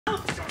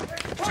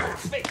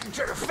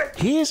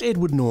Here's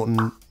Edward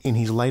Norton in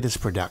his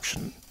latest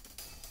production,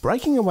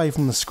 breaking away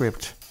from the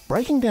script,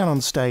 breaking down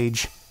on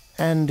stage,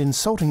 and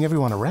insulting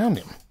everyone around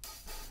him.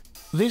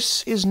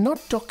 This is not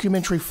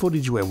documentary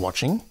footage we're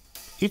watching,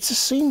 it's a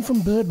scene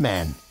from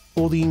Birdman,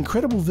 or The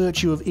Incredible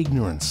Virtue of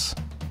Ignorance.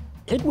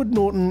 Edward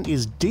Norton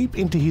is deep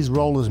into his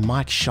role as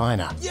Mike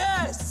Shiner.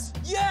 Yes!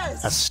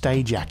 Yes! A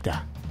stage actor.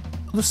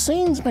 The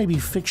scenes may be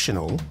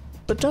fictional,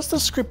 but does the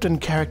script and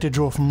character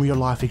draw from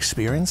real-life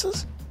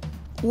experiences?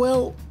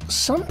 Well,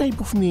 some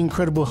people from the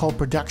Incredible Hulk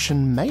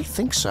production may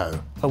think so.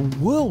 A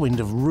whirlwind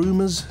of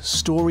rumours,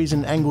 stories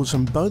and angles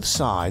from both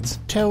sides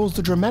tells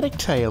the dramatic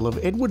tale of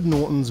Edward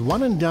Norton's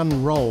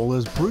one-and-done role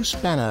as Bruce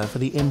Banner for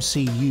the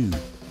MCU.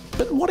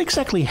 But what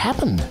exactly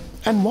happened?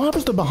 And why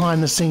was the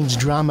behind-the-scenes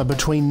drama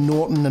between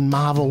Norton and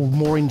Marvel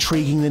more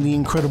intriguing than the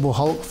Incredible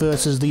Hulk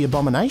versus the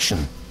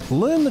Abomination?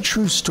 Learn the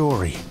true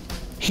story.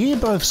 Hear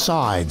both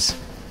sides.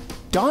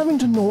 Dive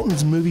into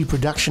Norton's movie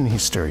production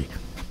history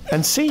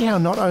and see how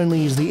not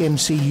only is the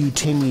MCU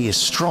 10 years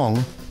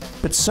strong,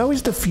 but so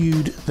is the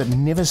feud that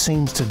never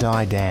seems to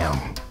die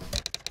down.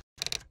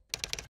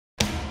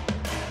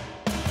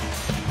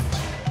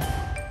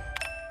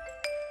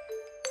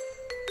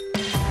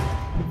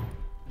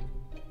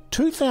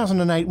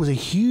 2008 was a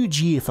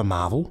huge year for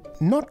Marvel.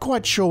 Not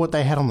quite sure what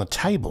they had on the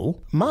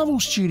table,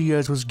 Marvel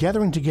Studios was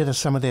gathering together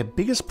some of their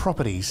biggest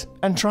properties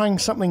and trying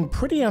something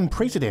pretty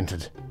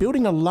unprecedented,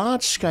 building a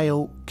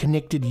large-scale,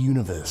 connected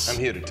universe. I'm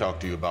here to talk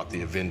to you about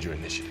the Avenger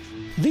Initiative.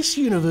 This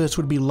universe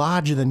would be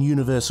larger than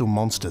Universal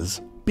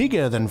Monsters,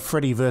 bigger than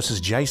Freddy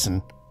vs.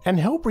 Jason, and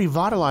help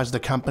revitalise the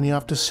company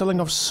after selling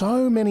off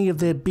so many of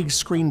their big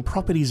screen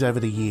properties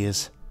over the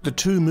years. The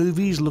two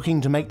movies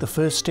looking to make the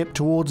first step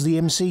towards the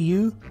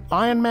MCU,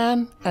 Iron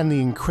Man and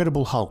The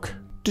Incredible Hulk.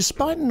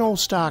 Despite an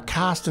all-star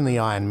cast in the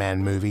Iron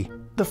Man movie,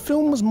 the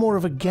film was more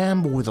of a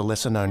gamble with a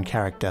lesser-known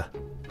character.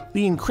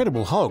 The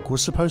Incredible Hulk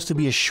was supposed to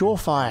be a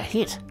surefire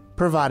hit,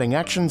 providing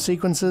action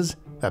sequences,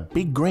 a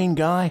big green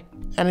guy,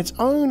 and its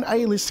own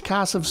A-list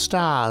cast of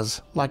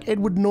stars like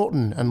Edward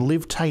Norton and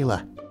Liv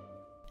Taylor.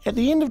 At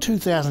the end of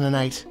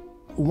 2008,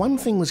 one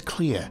thing was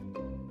clear.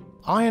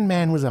 Iron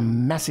Man was a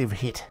massive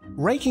hit,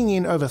 raking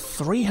in over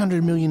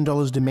 $300 million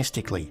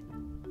domestically,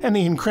 and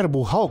The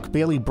Incredible Hulk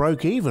barely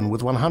broke even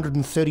with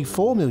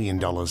 $134 million.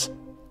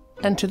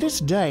 And to this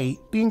day,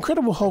 The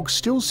Incredible Hulk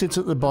still sits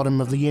at the bottom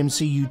of the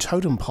MCU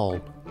totem pole,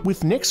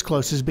 with next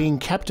closest being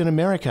Captain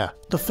America,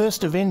 the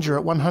first Avenger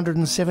at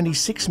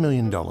 $176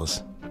 million.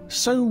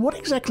 So what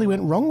exactly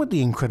went wrong with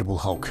The Incredible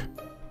Hulk?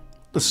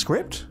 The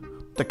script?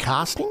 The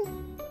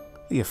casting?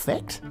 The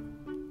effect?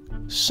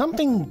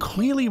 Something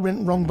clearly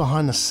went wrong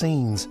behind the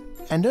scenes,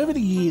 and over the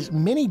years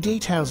many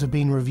details have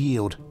been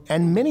revealed,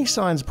 and many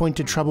signs point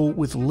to trouble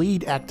with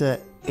lead actor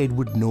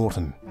Edward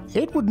Norton.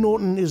 Edward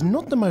Norton is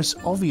not the most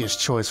obvious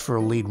choice for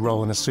a lead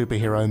role in a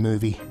superhero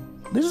movie.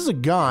 This is a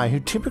guy who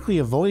typically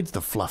avoids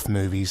the fluff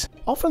movies,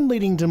 often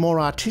leading to more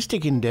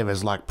artistic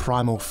endeavours like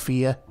Primal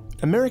Fear,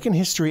 American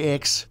History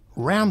X,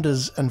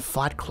 Rounders and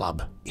Fight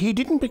Club. He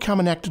didn't become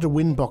an actor to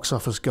win box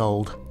office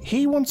gold.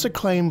 He wants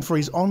acclaim for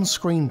his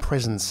on-screen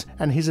presence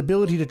and his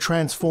ability to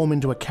transform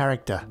into a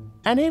character.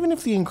 And even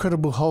if The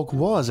Incredible Hulk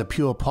was a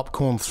pure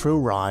popcorn thrill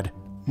ride,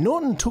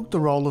 Norton took the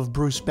role of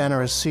Bruce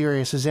Banner as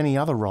serious as any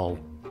other role.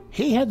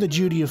 He had the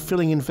duty of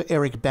filling in for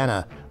Eric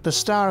Banner, the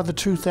star of the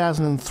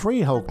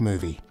 2003 Hulk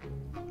movie.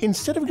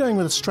 Instead of going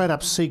with a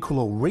straight-up sequel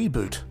or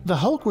reboot, the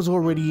Hulk was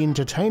already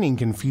entertaining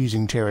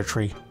confusing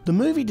territory. The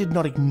movie did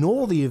not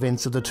ignore the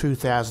events of the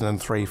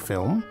 2003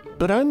 film,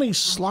 but only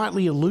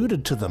slightly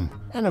alluded to them,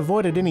 and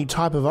avoided any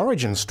type of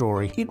origin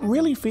story. It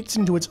really fits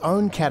into its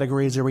own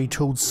category as a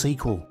retooled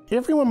sequel.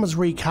 Everyone was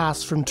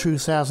recast from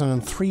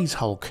 2003's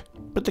Hulk,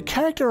 but the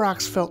character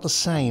arcs felt the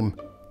same,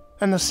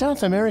 and the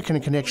South American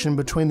connection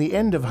between the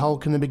end of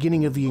Hulk and the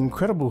beginning of The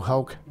Incredible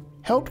Hulk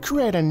helped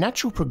create a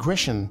natural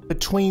progression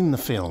between the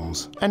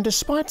films. And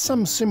despite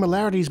some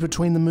similarities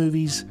between the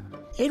movies,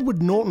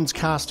 Edward Norton's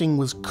casting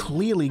was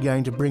clearly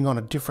going to bring on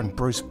a different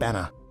Bruce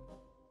Banner.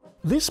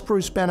 This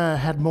Bruce Banner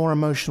had more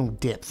emotional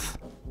depth,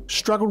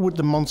 struggled with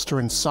the monster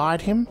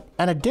inside him,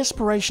 and a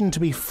desperation to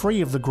be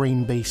free of the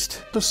Green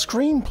Beast. The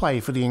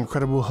screenplay for The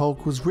Incredible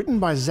Hulk was written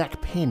by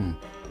Zach Penn,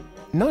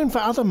 known for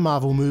other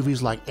Marvel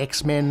movies like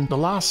X-Men, The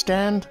Last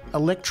Stand,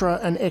 Elektra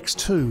and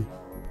X2.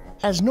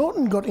 As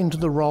Norton got into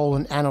the role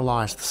and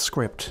analysed the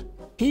script,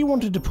 he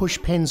wanted to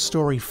push Penn's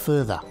story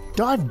further,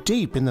 dive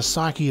deep in the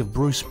psyche of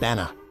Bruce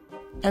Banner,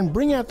 and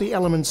bring out the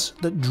elements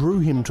that drew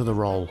him to the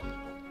role.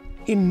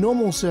 In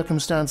normal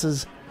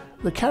circumstances,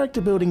 the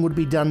character building would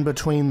be done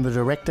between the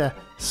director,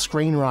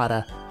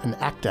 screenwriter, and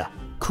actor,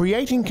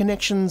 creating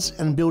connections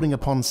and building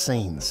upon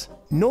scenes.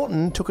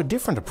 Norton took a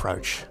different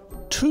approach.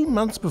 2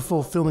 months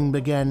before filming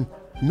began,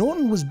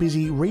 Norton was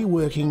busy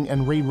reworking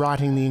and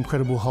rewriting the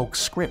Incredible Hulk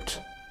script.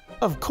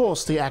 Of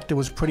course, the actor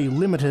was pretty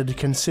limited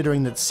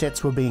considering that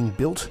sets were being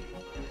built,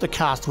 the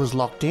cast was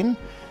locked in,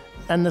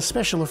 and the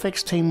special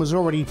effects team was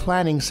already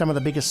planning some of the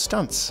biggest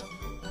stunts.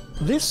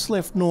 This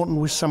left Norton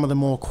with some of the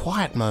more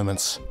quiet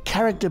moments,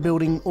 character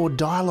building or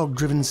dialogue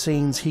driven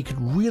scenes he could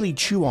really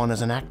chew on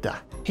as an actor.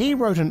 He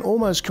wrote an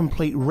almost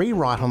complete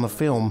rewrite on the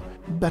film,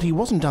 but he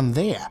wasn't done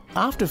there.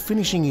 After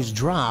finishing his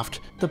draft,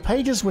 the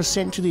pages were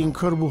sent to the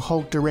Incredible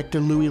Hulk director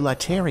Louis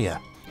Leterrier.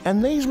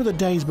 And these were the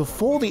days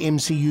before the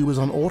MCU was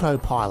on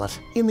autopilot.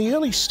 In the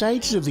early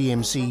stages of the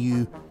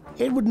MCU,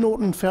 Edward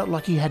Norton felt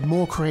like he had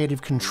more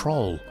creative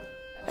control.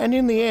 And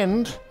in the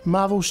end,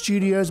 Marvel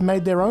Studios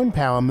made their own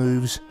power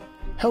moves,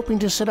 helping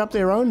to set up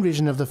their own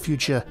vision of the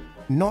future,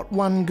 not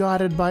one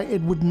guided by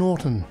Edward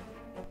Norton.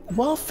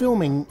 While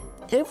filming,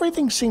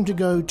 everything seemed to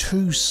go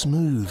too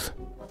smooth.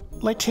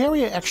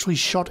 Leterrier actually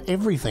shot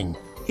everything,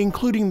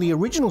 including the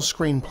original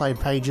screenplay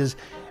pages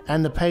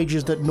and the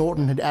pages that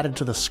Norton had added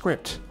to the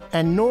script.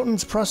 And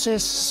Norton's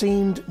process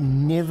seemed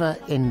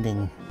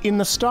never-ending. In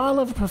the style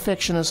of a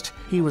perfectionist,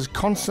 he was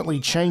constantly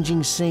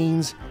changing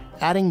scenes,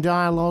 adding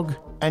dialogue,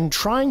 and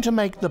trying to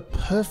make the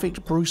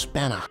perfect Bruce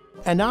Banner.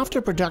 And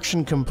after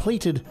production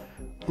completed,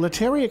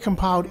 Leterrier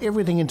compiled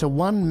everything into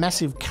one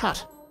massive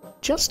cut,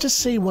 just to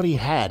see what he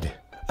had.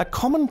 A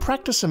common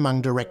practice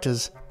among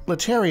directors,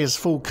 Leterrier's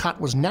full cut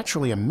was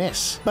naturally a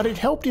mess, but it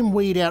helped him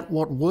weed out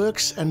what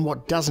works and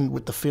what doesn't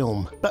with the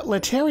film. But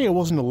Leterrier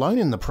wasn't alone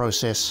in the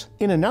process.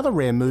 In another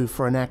rare move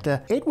for an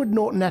actor, Edward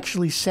Norton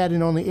actually sat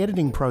in on the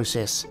editing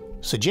process,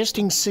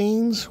 suggesting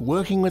scenes,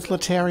 working with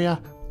Leterrier,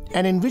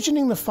 and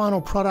envisioning the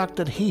final product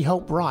that he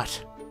helped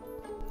write.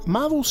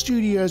 Marvel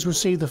Studios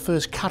received the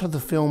first cut of the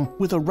film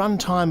with a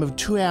runtime of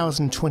 2 hours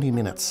and 20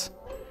 minutes.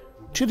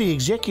 To the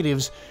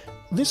executives,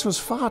 this was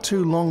far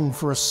too long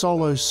for a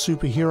solo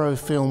superhero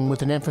film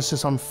with an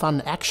emphasis on fun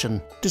action.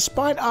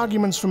 Despite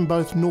arguments from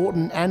both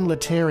Norton and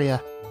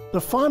Leterrier, the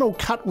final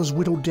cut was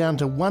whittled down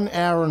to 1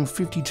 hour and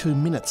 52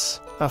 minutes,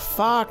 a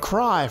far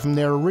cry from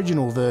their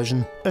original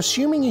version.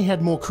 Assuming he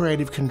had more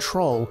creative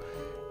control,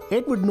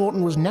 Edward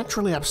Norton was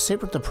naturally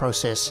upset with the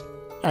process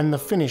and the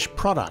finished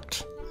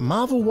product.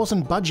 Marvel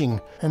wasn't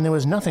budging, and there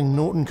was nothing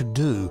Norton could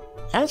do.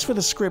 As for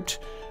the script,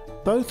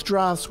 both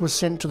drafts were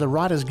sent to the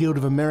Writers Guild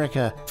of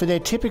America for their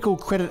typical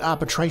credit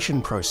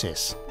arbitration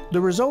process. The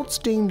results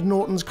deemed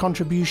Norton's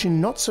contribution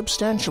not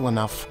substantial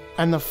enough,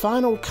 and the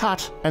final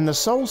cut and the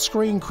sole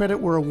screen credit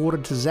were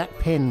awarded to Zach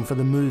Penn for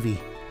the movie.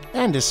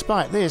 And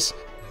despite this,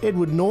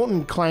 Edward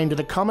Norton claimed at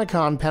a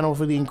Comic-Con panel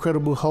for The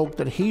Incredible Hulk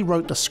that he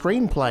wrote the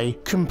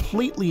screenplay,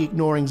 completely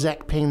ignoring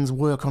Zach Penn's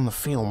work on the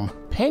film.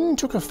 Penn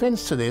took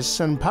offense to this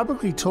and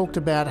publicly talked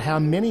about how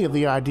many of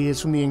the ideas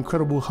from the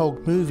Incredible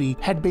Hulk movie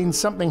had been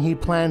something he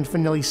planned for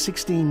nearly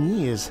 16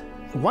 years.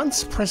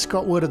 Once press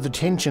got word of the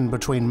tension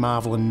between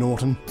Marvel and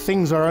Norton,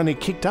 things are only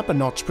kicked up a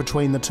notch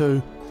between the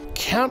two.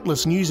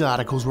 Countless news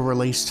articles were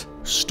released,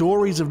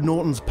 stories of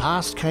Norton's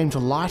past came to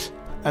light,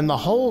 and the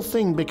whole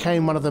thing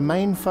became one of the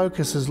main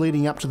focuses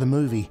leading up to the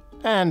movie.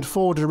 And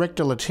for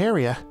director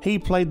Leterrier, he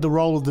played the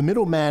role of the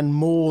middleman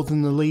more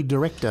than the lead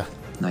director.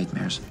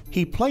 Nightmares.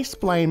 He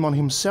placed blame on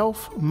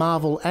himself,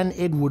 Marvel and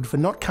Edward for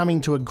not coming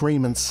to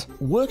agreements,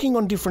 working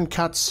on different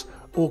cuts,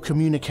 or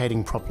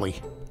communicating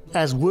properly.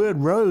 As word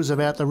rose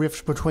about the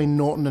rift between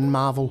Norton and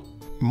Marvel,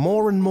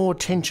 more and more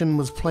tension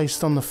was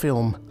placed on the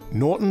film.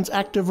 Norton's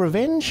act of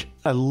revenge?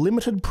 A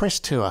limited press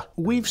tour.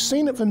 We've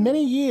seen it for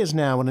many years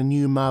now when a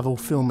new Marvel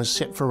film is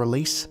set for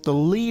release. The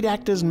lead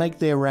actors make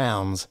their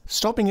rounds,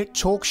 stopping at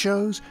talk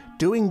shows,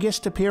 doing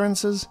guest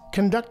appearances,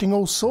 conducting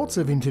all sorts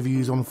of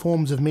interviews on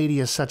forms of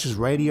media such as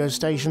radio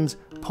stations,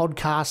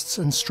 podcasts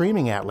and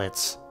streaming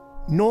outlets.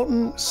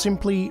 Norton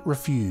simply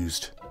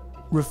refused.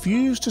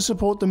 Refused to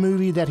support the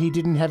movie that he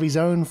didn't have his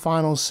own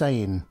final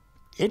say in.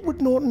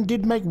 Edward Norton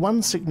did make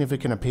one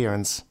significant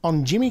appearance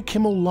on Jimmy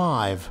Kimmel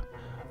Live.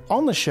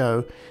 On the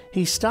show,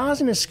 he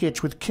stars in a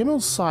sketch with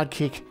Kimmel's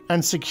sidekick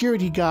and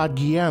security guard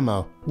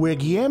Guillermo, where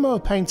Guillermo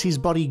paints his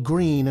body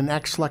green and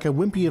acts like a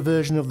wimpier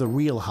version of the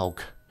real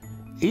Hulk.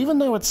 Even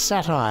though it's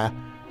satire,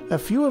 a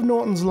few of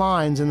Norton's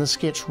lines in the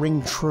sketch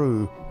ring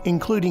true,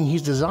 including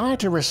his desire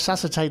to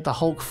resuscitate the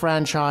Hulk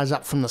franchise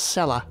up from the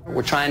cellar.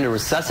 We're trying to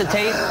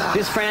resuscitate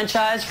this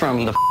franchise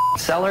from the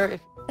cellar.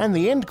 And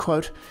the end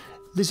quote,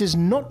 "This is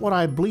not what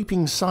I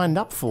bleeping signed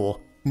up for."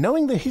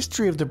 Knowing the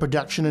history of the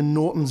production and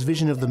Norton's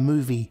vision of the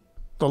movie,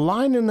 the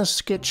line in the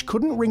sketch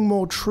couldn't ring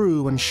more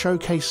true and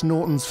showcase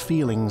Norton's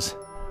feelings.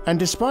 And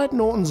despite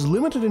Norton's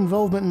limited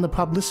involvement in the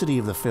publicity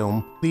of the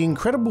film, The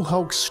Incredible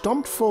Hulk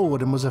stomped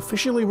forward and was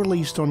officially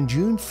released on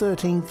June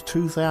 13th,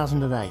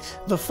 2008.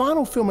 The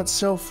final film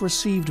itself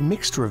received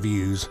mixed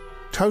reviews,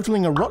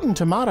 totaling a Rotten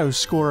Tomatoes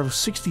score of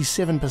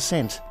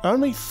 67%.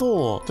 Only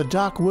Thor: The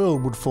Dark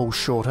World would fall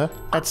shorter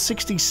at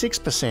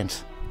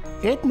 66%.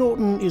 Ed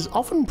Norton is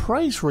often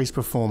praised for his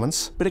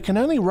performance, but it can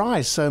only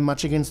rise so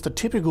much against the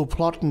typical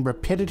plot and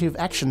repetitive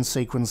action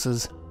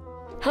sequences.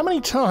 How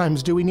many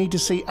times do we need to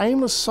see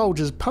aimless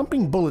soldiers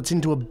pumping bullets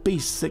into a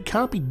beast that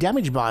can't be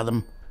damaged by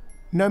them?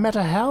 No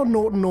matter how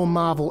Norton or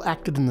Marvel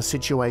acted in the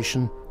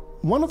situation,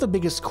 one of the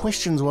biggest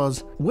questions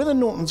was whether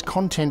Norton's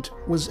content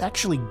was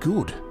actually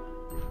good.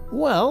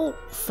 Well,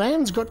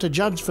 fans got to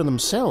judge for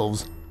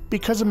themselves,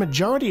 because a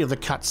majority of the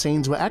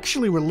cutscenes were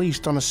actually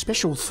released on a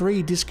special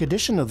 3-disc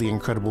edition of The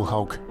Incredible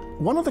Hulk.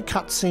 One of the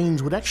cut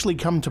scenes would actually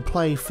come to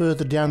play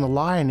further down the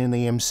line in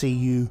the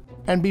MCU,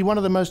 and be one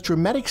of the most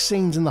dramatic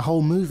scenes in the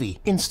whole movie.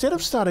 Instead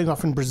of starting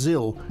off in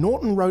Brazil,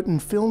 Norton wrote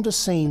and filmed a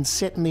scene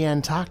set in the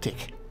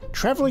Antarctic,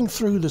 travelling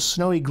through the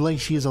snowy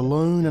glaciers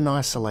alone and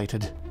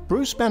isolated.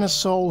 Bruce Banner's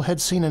soul had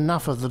seen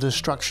enough of the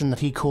destruction that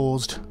he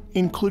caused,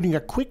 including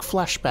a quick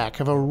flashback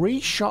of a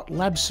reshot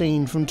lab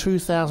scene from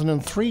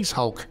 2003's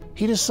Hulk.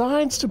 He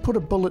decides to put a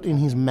bullet in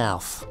his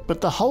mouth, but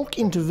the Hulk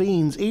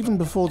intervenes even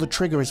before the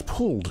trigger is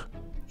pulled.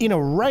 In a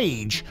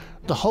rage,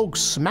 the Hulk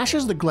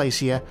smashes the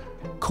glacier,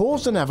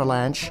 caused an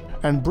avalanche,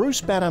 and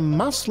Bruce Banner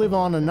must live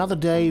on another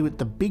day with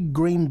the big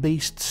green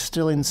beast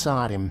still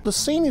inside him. The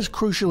scene is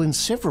crucial in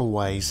several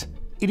ways.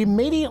 It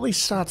immediately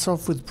starts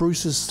off with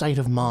Bruce's state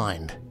of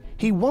mind.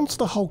 He wants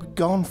the Hulk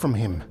gone from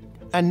him,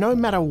 and no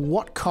matter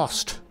what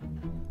cost.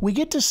 We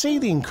get to see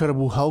the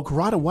Incredible Hulk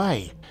right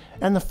away,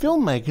 and the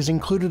filmmakers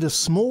included a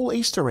small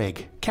Easter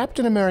egg,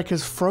 Captain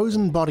America's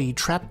frozen body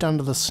trapped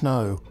under the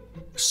snow.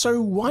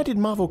 So why did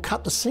Marvel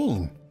cut the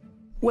scene?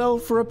 Well,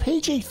 for a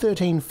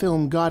PG-13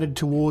 film guided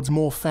towards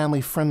more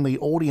family-friendly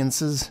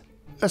audiences,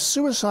 a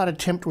suicide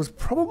attempt was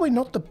probably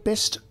not the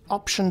best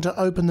option to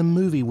open the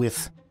movie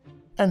with.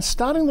 And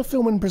starting the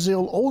film in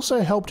Brazil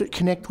also helped it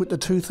connect with the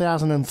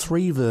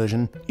 2003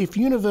 version, if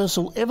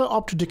Universal ever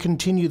opted to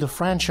continue the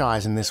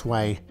franchise in this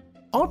way.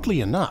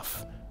 Oddly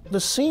enough,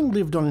 the scene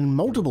lived on in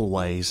multiple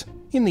ways.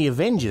 In the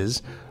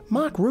Avengers,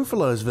 Mark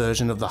Ruffalo's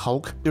version of the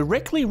Hulk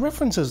directly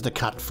references the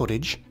cut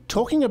footage,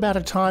 talking about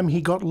a time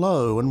he got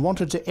low and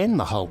wanted to end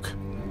the Hulk.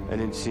 I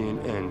didn't see an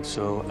end,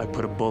 so I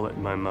put a bullet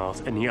in my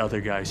mouth and the other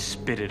guy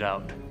spit it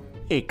out.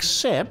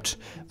 Except,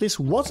 this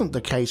wasn't the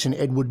case in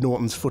Edward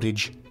Norton's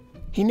footage.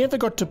 He never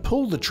got to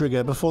pull the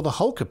trigger before the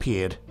Hulk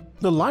appeared.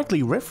 The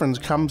likely reference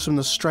comes from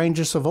the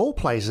strangest of all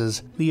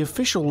places, the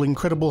official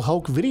Incredible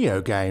Hulk video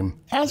game.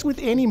 As with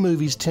any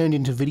movies turned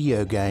into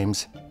video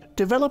games,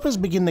 developers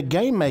begin the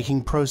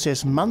game-making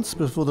process months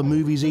before the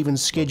movie's even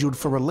scheduled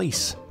for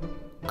release.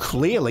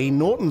 Clearly,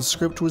 Norton's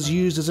script was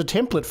used as a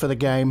template for the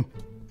game,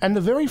 and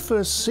the very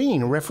first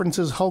scene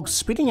references Hulk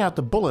spitting out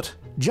the bullet,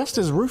 just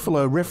as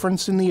Ruffalo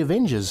referenced in the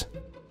Avengers.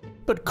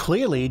 But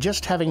clearly,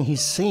 just having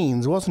his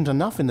scenes wasn't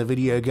enough in the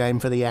video game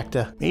for the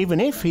actor,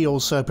 even if he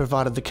also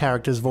provided the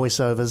character's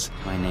voiceovers.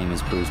 My name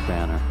is Bruce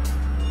Banner.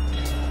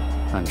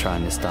 I'm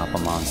trying to stop a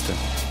monster.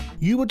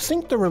 You would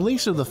think the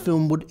release of the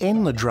film would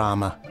end the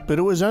drama, but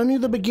it was only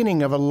the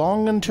beginning of a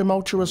long and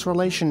tumultuous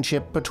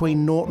relationship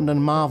between Norton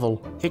and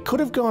Marvel. It could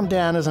have gone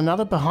down as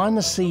another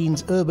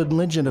behind-the-scenes urban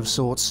legend of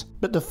sorts,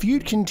 but the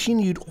feud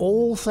continued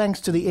all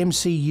thanks to the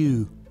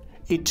MCU.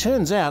 It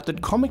turns out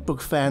that comic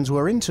book fans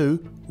were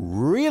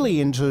really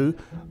into,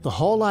 the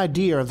whole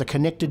idea of the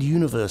connected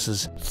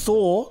universes.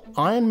 Thor,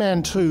 Iron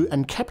Man 2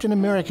 and Captain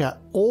America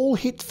all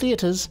hit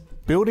theatres,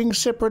 building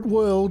separate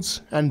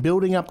worlds and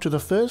building up to the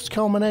first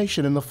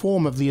culmination in the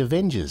form of the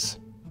Avengers.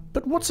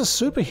 But what's a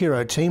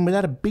superhero team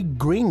without a big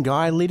green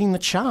guy leading the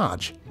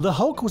charge? The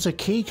Hulk was a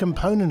key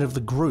component of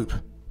the group,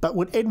 but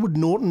would Edward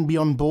Norton be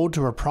on board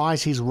to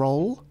reprise his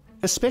role?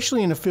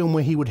 Especially in a film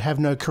where he would have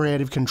no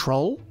creative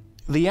control?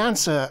 The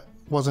answer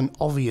was an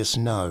obvious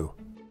no.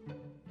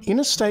 In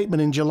a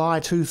statement in July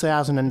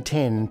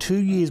 2010, 2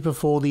 years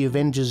before the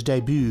Avengers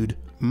debuted,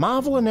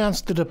 Marvel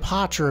announced the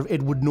departure of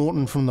Edward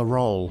Norton from the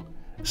role.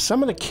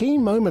 Some of the key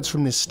moments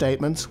from this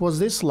statement was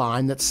this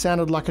line that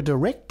sounded like a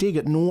direct dig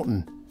at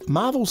Norton.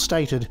 Marvel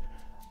stated,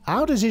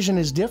 "Our decision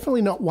is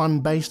definitely not one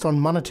based on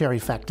monetary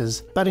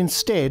factors, but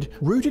instead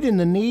rooted in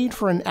the need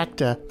for an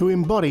actor who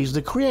embodies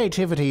the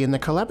creativity and the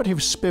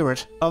collaborative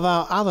spirit of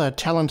our other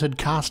talented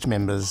cast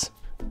members."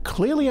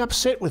 Clearly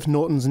upset with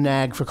Norton's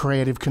nag for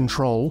creative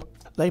control,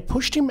 they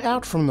pushed him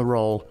out from the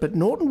role, but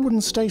Norton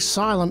wouldn't stay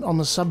silent on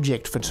the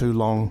subject for too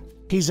long.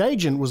 His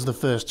agent was the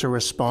first to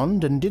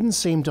respond and didn't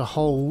seem to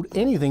hold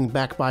anything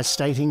back by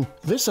stating,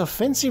 "This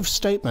offensive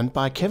statement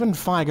by Kevin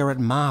Feige at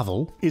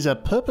Marvel is a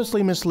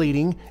purposely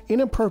misleading,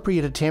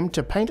 inappropriate attempt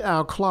to paint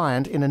our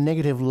client in a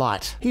negative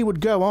light." He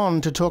would go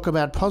on to talk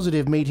about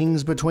positive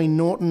meetings between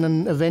Norton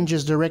and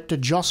Avengers director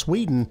Joss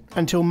Whedon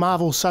until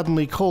Marvel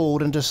suddenly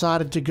called and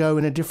decided to go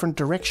in a different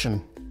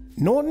direction.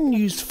 Norton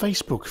used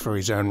Facebook for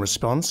his own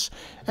response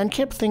and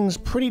kept things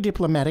pretty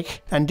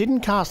diplomatic and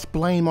didn't cast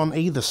blame on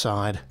either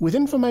side. With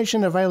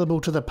information available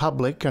to the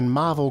public and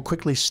Marvel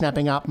quickly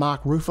snapping up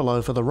Mark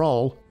Ruffalo for the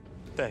role,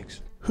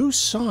 Thanks. Whose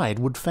side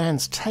would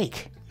fans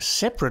take?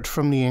 Separate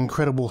from the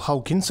Incredible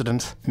Hulk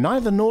incident,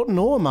 neither Norton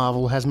or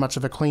Marvel has much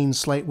of a clean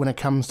slate when it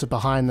comes to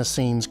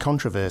behind-the-scenes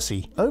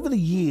controversy. Over the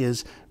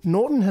years,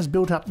 Norton has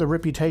built up the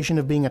reputation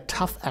of being a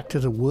tough actor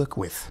to work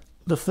with.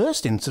 The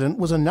first incident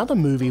was another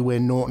movie where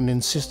Norton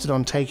insisted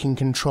on taking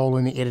control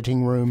in the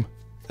editing room.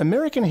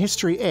 American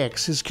History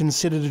X is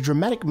considered a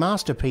dramatic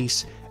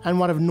masterpiece and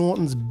one of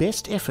Norton's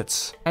best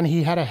efforts, and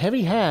he had a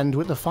heavy hand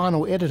with the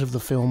final edit of the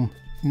film.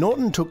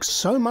 Norton took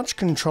so much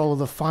control of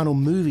the final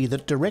movie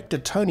that director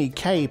Tony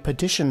Kaye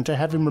petitioned to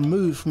have him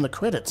removed from the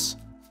credits.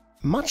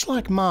 Much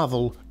like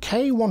Marvel,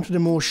 Kaye wanted a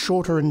more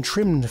shorter and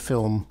trimmed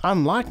film.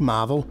 Unlike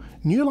Marvel,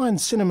 New Line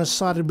Cinema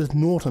sided with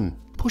Norton,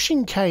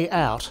 pushing Kay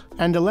out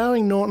and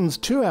allowing Norton's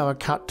 2-hour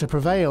cut to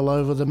prevail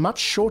over the much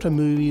shorter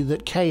movie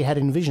that Kay had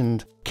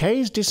envisioned.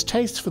 Kay's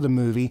distaste for the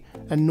movie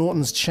and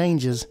Norton's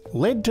changes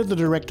led to the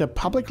director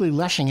publicly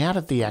lashing out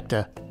at the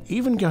actor,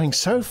 even going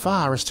so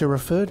far as to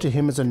refer to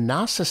him as a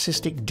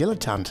narcissistic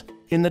dilettante.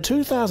 In the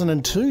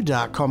 2002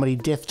 dark comedy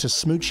Death to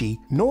Smoochie,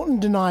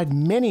 Norton denied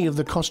many of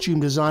the costume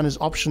designer's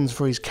options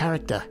for his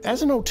character.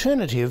 As an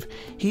alternative,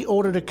 he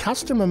ordered a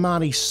custom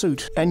Armani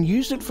suit and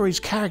used it for his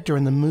character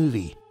in the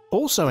movie.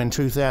 Also in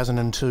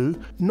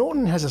 2002,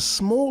 Norton has a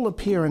small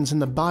appearance in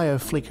the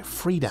bioflick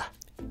Frida.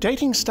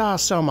 Dating star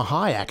Salma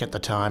Hayek at the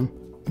time,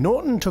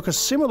 Norton took a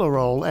similar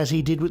role as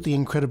he did with The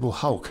Incredible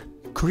Hulk,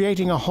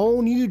 creating a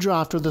whole new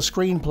draft of the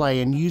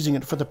screenplay and using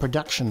it for the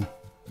production.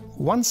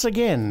 Once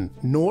again,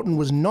 Norton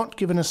was not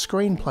given a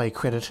screenplay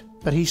credit,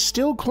 but he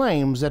still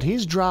claims that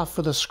his draft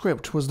for the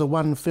script was the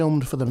one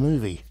filmed for the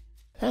movie.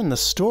 And the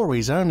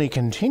stories only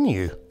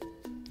continue.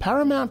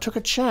 Paramount took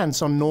a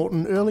chance on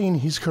Norton early in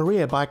his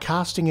career by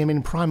casting him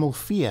in Primal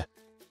Fear.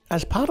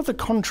 As part of the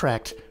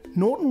contract,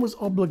 Norton was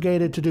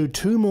obligated to do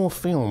 2 more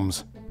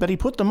films, but he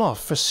put them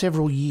off for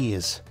several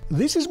years.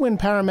 This is when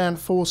Paramount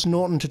forced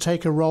Norton to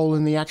take a role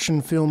in the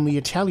action film The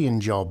Italian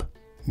Job.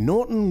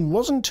 Norton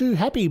wasn't too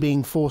happy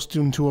being forced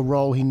into a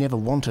role he never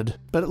wanted,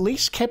 but at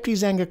least kept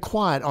his anger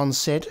quiet on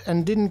set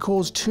and didn't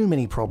cause too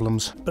many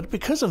problems. But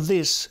because of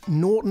this,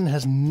 Norton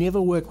has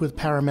never worked with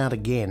Paramount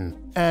again,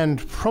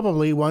 and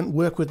probably won't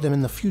work with them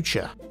in the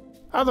future.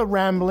 Other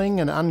rambling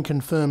and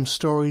unconfirmed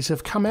stories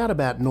have come out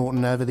about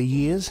Norton over the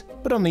years,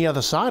 but on the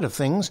other side of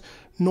things,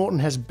 Norton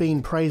has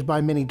been praised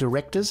by many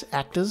directors,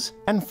 actors,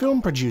 and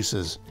film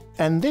producers.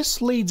 And this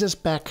leads us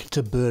back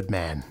to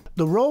Birdman.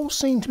 The role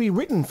seemed to be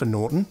written for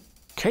Norton,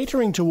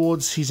 catering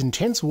towards his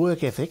intense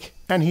work ethic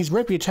and his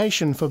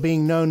reputation for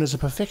being known as a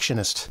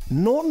perfectionist.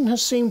 Norton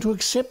has seemed to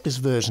accept this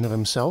version of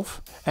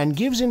himself and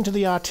gives in to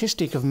the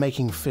artistic of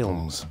making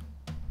films.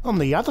 On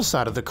the other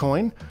side of the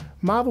coin,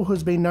 Marvel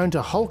has been known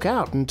to hulk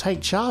out and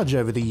take charge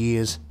over the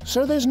years,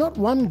 so there's not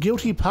one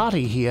guilty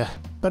party here,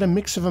 but a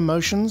mix of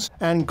emotions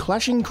and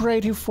clashing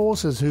creative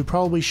forces who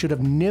probably should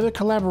have never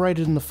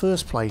collaborated in the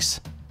first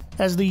place.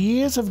 As the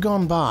years have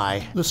gone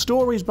by, the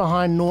stories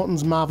behind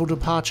Norton's Marvel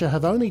departure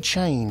have only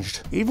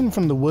changed, even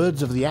from the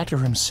words of the actor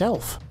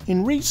himself.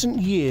 In recent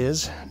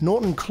years,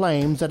 Norton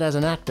claims that as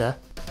an actor,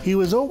 he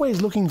was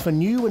always looking for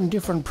new and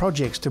different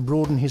projects to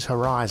broaden his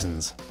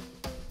horizons.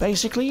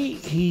 Basically,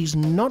 he's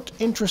not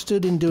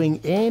interested in doing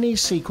any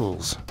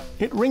sequels.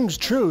 It rings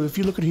true if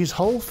you look at his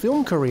whole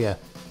film career.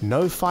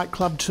 No Fight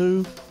Club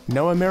 2,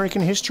 no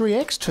American History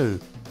X 2.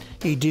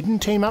 He didn't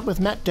team up with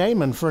Matt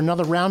Damon for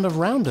another round of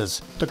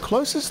Rounders. The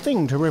closest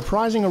thing to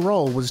reprising a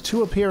role was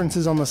 2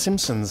 appearances on The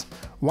Simpsons,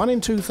 one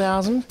in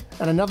 2000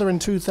 and another in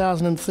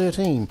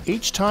 2013,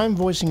 each time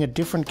voicing a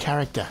different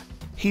character.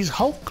 His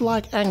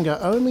Hulk-like anger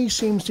only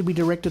seems to be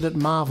directed at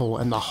Marvel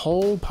and the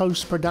whole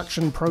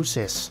post-production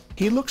process.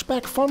 He looks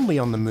back fondly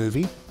on the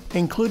movie,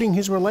 including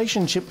his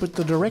relationship with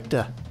the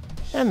director.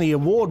 And the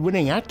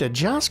award-winning actor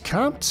just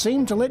can't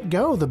seem to let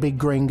go of the big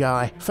green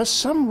guy. For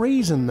some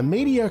reason, the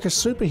mediocre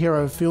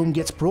superhero film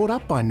gets brought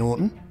up by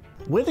Norton.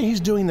 Whether he's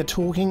doing the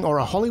talking or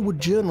a Hollywood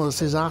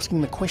journalist is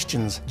asking the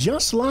questions.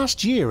 Just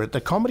last year at the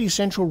Comedy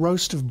Central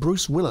roast of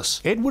Bruce Willis,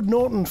 Edward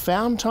Norton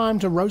found time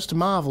to roast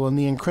Marvel and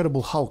The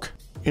Incredible Hulk.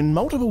 In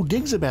multiple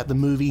digs about the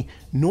movie,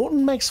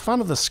 Norton makes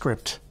fun of the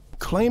script,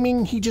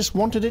 claiming he just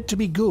wanted it to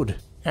be good.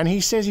 And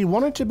he says he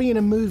wanted to be in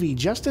a movie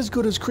just as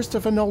good as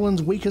Christopher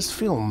Nolan's weakest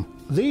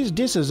film. These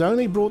disses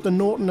only brought the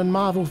Norton and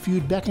Marvel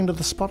feud back into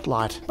the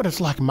spotlight, but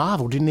it's like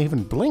Marvel didn't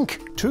even blink.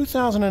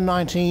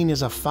 2019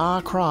 is a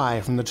far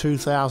cry from the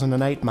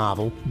 2008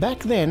 Marvel. Back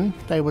then,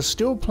 they were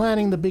still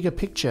planning the bigger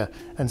picture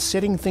and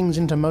setting things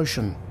into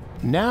motion.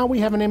 Now we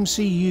have an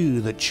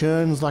MCU that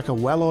churns like a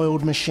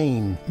well-oiled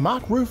machine.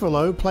 Mark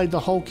Ruffalo played the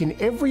Hulk in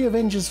every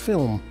Avengers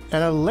film,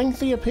 and a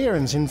lengthy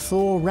appearance in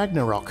Thor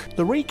Ragnarok.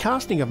 The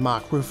recasting of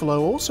Mark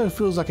Ruffalo also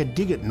feels like a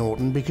dig at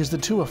Norton because the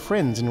two are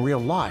friends in real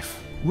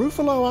life.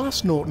 Ruffalo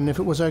asked Norton if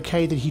it was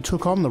okay that he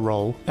took on the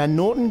role, and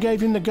Norton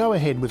gave him the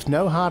go-ahead with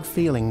no hard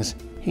feelings.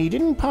 He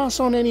didn't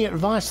pass on any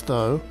advice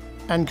though,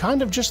 and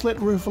kind of just let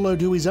Ruffalo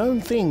do his own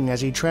thing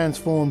as he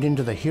transformed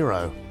into the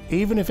hero.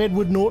 Even if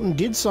Edward Norton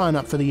did sign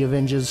up for the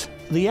Avengers,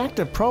 the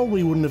actor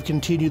probably wouldn't have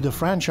continued the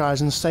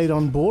franchise and stayed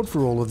on board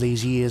for all of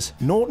these years.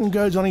 Norton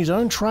goes on his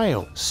own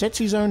trail, sets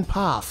his own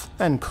path,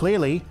 and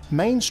clearly,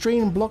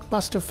 mainstream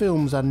blockbuster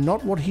films are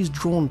not what he's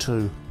drawn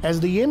to. As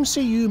the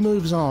MCU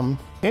moves on,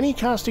 any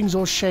castings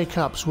or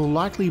shake-ups will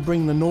likely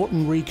bring the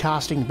Norton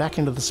recasting back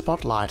into the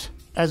spotlight.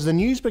 As the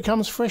news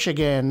becomes fresh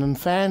again and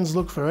fans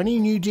look for any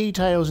new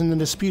details in the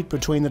dispute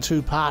between the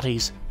two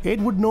parties,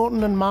 Edward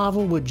Norton and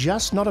Marvel were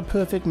just not a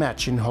perfect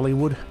match in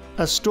Hollywood.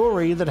 A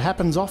story that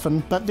happens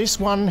often, but this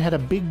one had a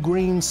big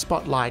green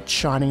spotlight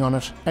shining on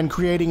it and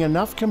creating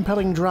enough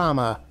compelling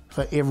drama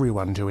for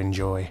everyone to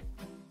enjoy.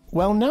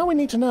 Well, now we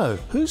need to know,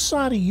 whose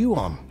side are you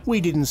on? We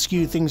didn't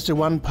skew things to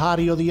one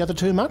party or the other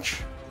too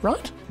much,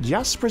 right?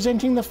 Just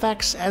presenting the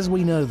facts as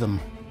we know them.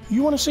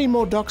 You want to see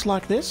more docs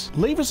like this?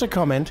 Leave us a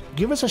comment,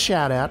 give us a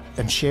shout out,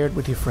 and share it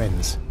with your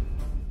friends.